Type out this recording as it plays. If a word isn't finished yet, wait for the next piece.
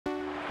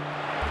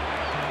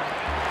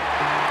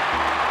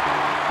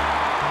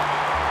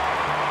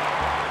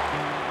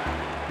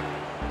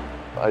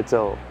I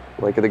tell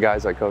like the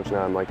guys I coach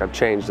now, I'm like, I've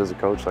changed as a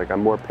coach. Like,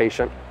 I'm more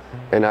patient,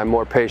 and I'm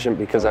more patient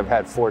because I've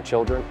had 4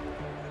 children.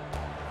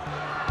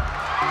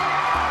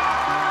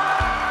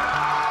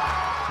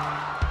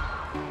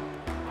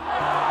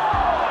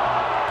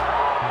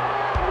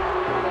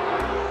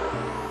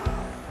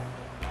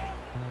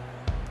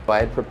 I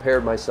had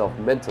prepared myself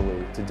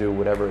mentally to do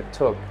whatever it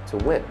took to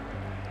win.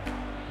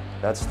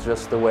 That's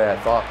just the way I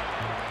thought.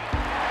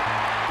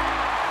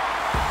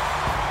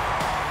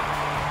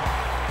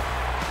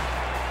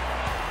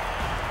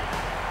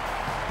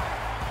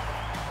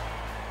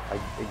 I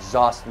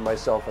exhausted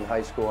myself in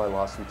high school. I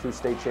lost in 2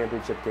 state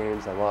championship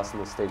games. I lost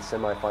in the state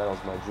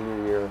semifinals my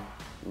junior year.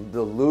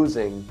 The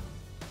losing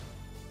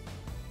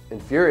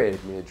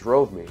infuriated me. It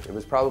drove me. It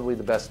was probably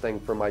the best thing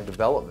for my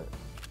development.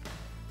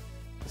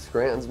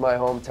 Scranton's my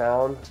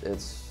hometown.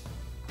 It's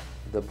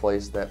the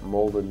place that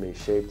molded me,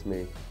 shaped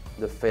me.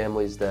 The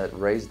families that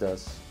raised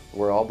us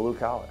were all blue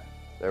collar.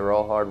 They were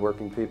all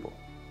hardworking people.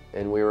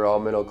 And we were all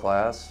middle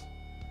class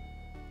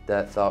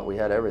that thought we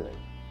had everything.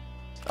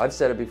 I've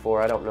said it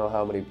before, I don't know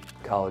how many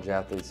college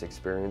athletes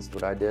experienced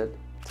what I did,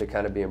 to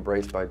kind of be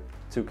embraced by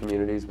 2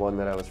 communities, one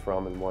that I was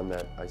from and one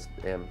that I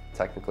am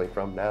technically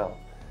from now.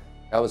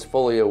 I was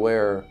fully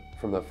aware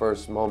from the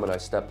first moment I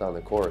stepped on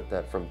the court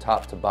that from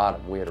top to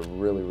bottom we had a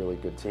really, really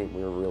good team.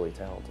 We were really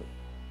talented.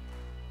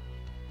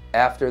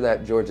 After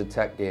that Georgia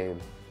Tech game,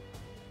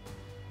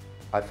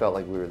 I felt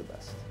like we were the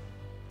best.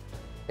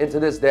 And to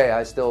this day,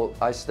 I still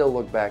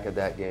look back at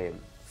that game,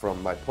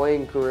 from my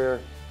playing career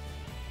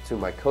to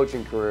my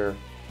coaching career.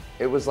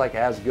 It was like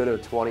as good a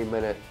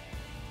 20-minute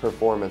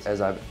performance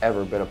as I've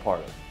ever been a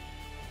part of.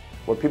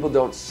 What people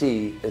don't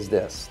see is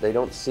this. They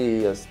don't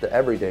see us, the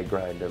everyday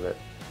grind of it.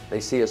 They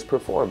see us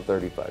perform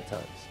 35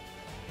 times.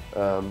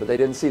 But they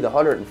didn't see the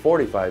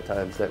 145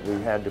 times that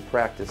we had to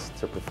practice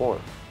to perform.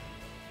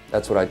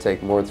 That's what I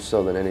take more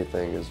so than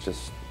anything, is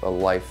just a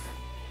lifetime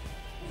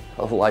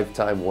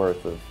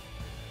worth of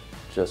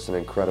just an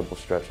incredible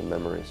stretch of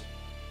memories.